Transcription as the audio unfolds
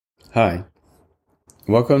Hi,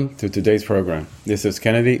 welcome to today's program. This is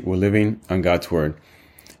Kennedy. We're living on God's Word.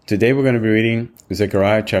 Today we're going to be reading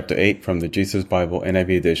Zechariah Chapter 8 from the Jesus Bible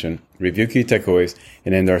NIV edition, review key takeaways,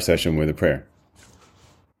 and end our session with a prayer.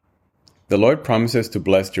 The Lord promises to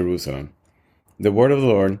bless Jerusalem. The word of the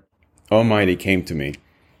Lord Almighty came to me.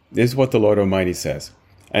 This is what the Lord Almighty says.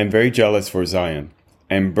 I am very jealous for Zion.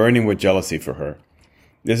 I am burning with jealousy for her.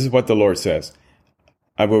 This is what the Lord says.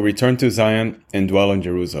 I will return to Zion and dwell in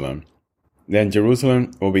Jerusalem. Then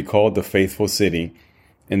Jerusalem will be called the faithful city,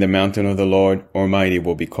 and the mountain of the Lord Almighty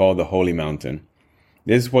will be called the holy mountain.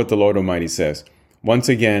 This is what the Lord Almighty says. Once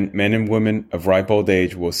again, men and women of ripe old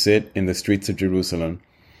age will sit in the streets of Jerusalem,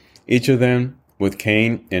 each of them with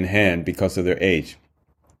cane in hand because of their age.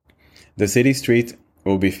 The city streets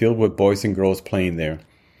will be filled with boys and girls playing there.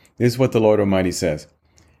 This is what the Lord Almighty says.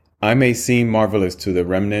 I may seem marvelous to the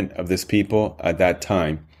remnant of this people at that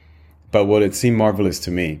time, but will it seem marvelous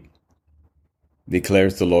to me?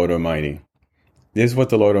 Declares the Lord Almighty. This is what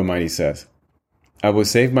the Lord Almighty says. I will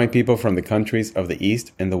save my people from the countries of the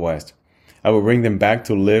east and the west. I will bring them back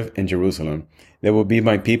to live in Jerusalem. They will be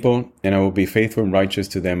my people, and I will be faithful and righteous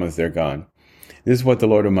to them as their God. This is what the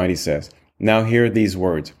Lord Almighty says. Now hear these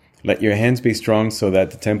words. Let your hands be strong so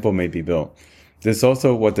that the temple may be built. This is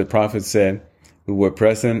also what the prophets said, who were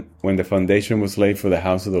present when the foundation was laid for the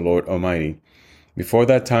house of the Lord Almighty. Before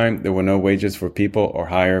that time, there were no wages for people or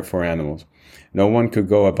hire for animals. No one could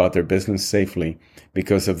go about their business safely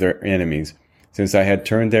because of their enemies, since I had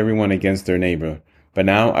turned everyone against their neighbor. But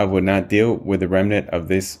now I would not deal with the remnant of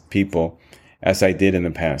this people as I did in the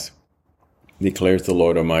past, declares the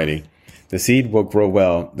Lord Almighty. The seed will grow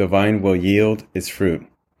well, the vine will yield its fruit,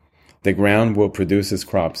 the ground will produce its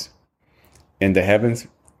crops, and the heavens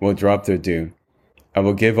will drop their dew. I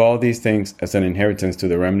will give all these things as an inheritance to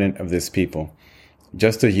the remnant of this people.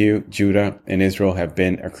 Just as you, Judah, and Israel have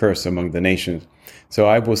been a curse among the nations, so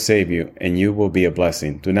I will save you, and you will be a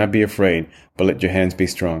blessing. Do not be afraid, but let your hands be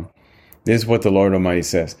strong. This is what the Lord Almighty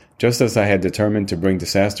says. Just as I had determined to bring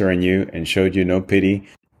disaster on you and showed you no pity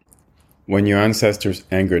when your ancestors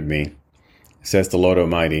angered me, says the Lord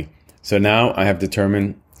Almighty, so now I have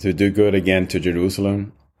determined to do good again to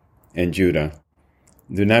Jerusalem and Judah.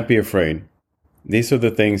 Do not be afraid. These are the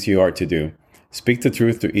things you are to do. Speak the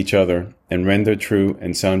truth to each other and render true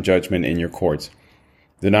and sound judgment in your courts.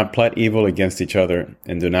 Do not plot evil against each other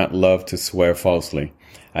and do not love to swear falsely.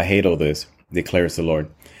 I hate all this, declares the Lord.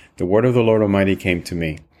 The word of the Lord Almighty came to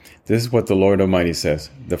me. This is what the Lord Almighty says.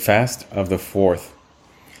 The fast of the 4th,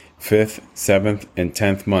 5th, 7th, and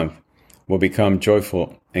 10th month will become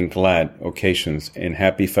joyful and glad occasions and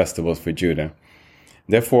happy festivals for Judah.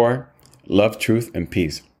 Therefore, love truth and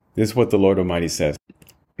peace. This is what the Lord Almighty says.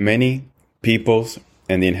 Many peoples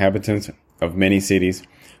and the inhabitants of many cities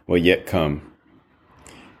will yet come.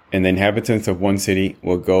 And the inhabitants of one city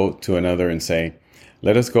will go to another and say,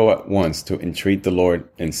 let us go at once to entreat the Lord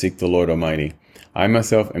and seek the Lord Almighty. I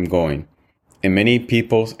myself am going. And many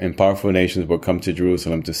peoples and powerful nations will come to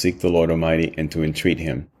Jerusalem to seek the Lord Almighty and to entreat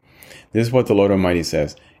him. This is what the Lord Almighty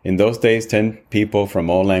says. In those days, 10 people from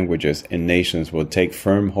all languages and nations will take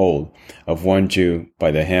firm hold of one Jew by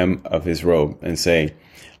the hem of his robe and say,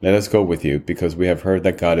 let us go with you, because we have heard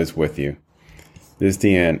that God is with you. This is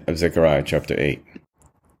the end of Zechariah chapter 8.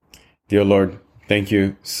 Dear Lord, thank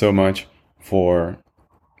you so much for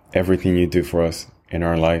everything you do for us in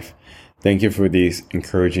our life. Thank you for these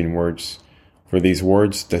encouraging words, for these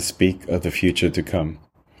words that speak of the future to come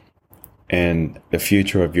and the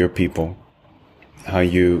future of your people, how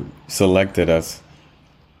you selected us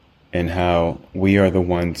and how we are the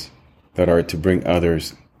ones that are to bring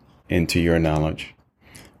others into your knowledge.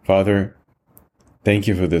 Father, thank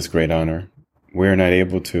you for this great honor. We are not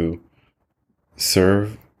able to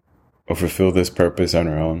serve or fulfill this purpose on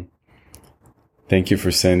our own. Thank you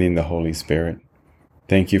for sending the Holy Spirit.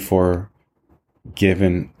 Thank you for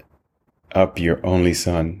giving up your only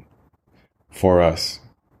Son for us,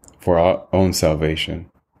 for our own salvation.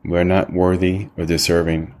 We are not worthy or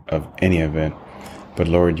deserving of any of it. But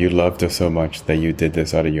Lord, you loved us so much that you did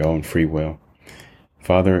this out of your own free will.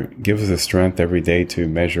 Father, give us the strength every day to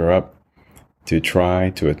measure up, to try,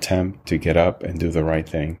 to attempt, to get up and do the right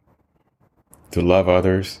thing, to love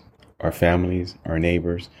others, our families, our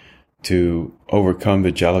neighbors, to overcome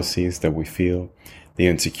the jealousies that we feel, the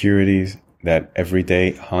insecurities that every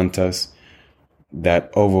day haunt us,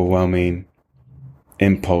 that overwhelming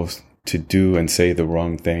impulse to do and say the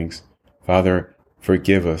wrong things. Father,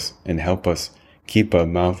 forgive us and help us keep our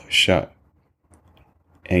mouth shut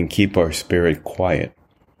and keep our spirit quiet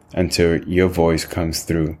until your voice comes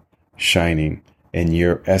through, shining, and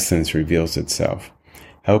your essence reveals itself.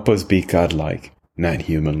 Help us be godlike, not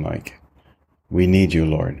human-like. We need you,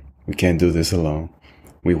 Lord. We can't do this alone.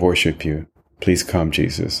 We worship you. Please come,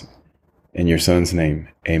 Jesus. In your Son's name,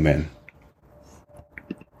 amen.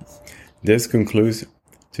 This concludes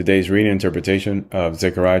today's reading and interpretation of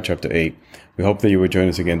Zechariah Chapter 8. We hope that you will join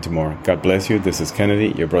us again tomorrow. God bless you. This is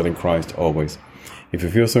Kennedy, your brother in Christ, always. If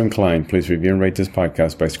you feel so inclined, please review and rate this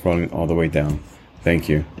podcast by scrolling all the way down. Thank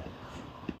you.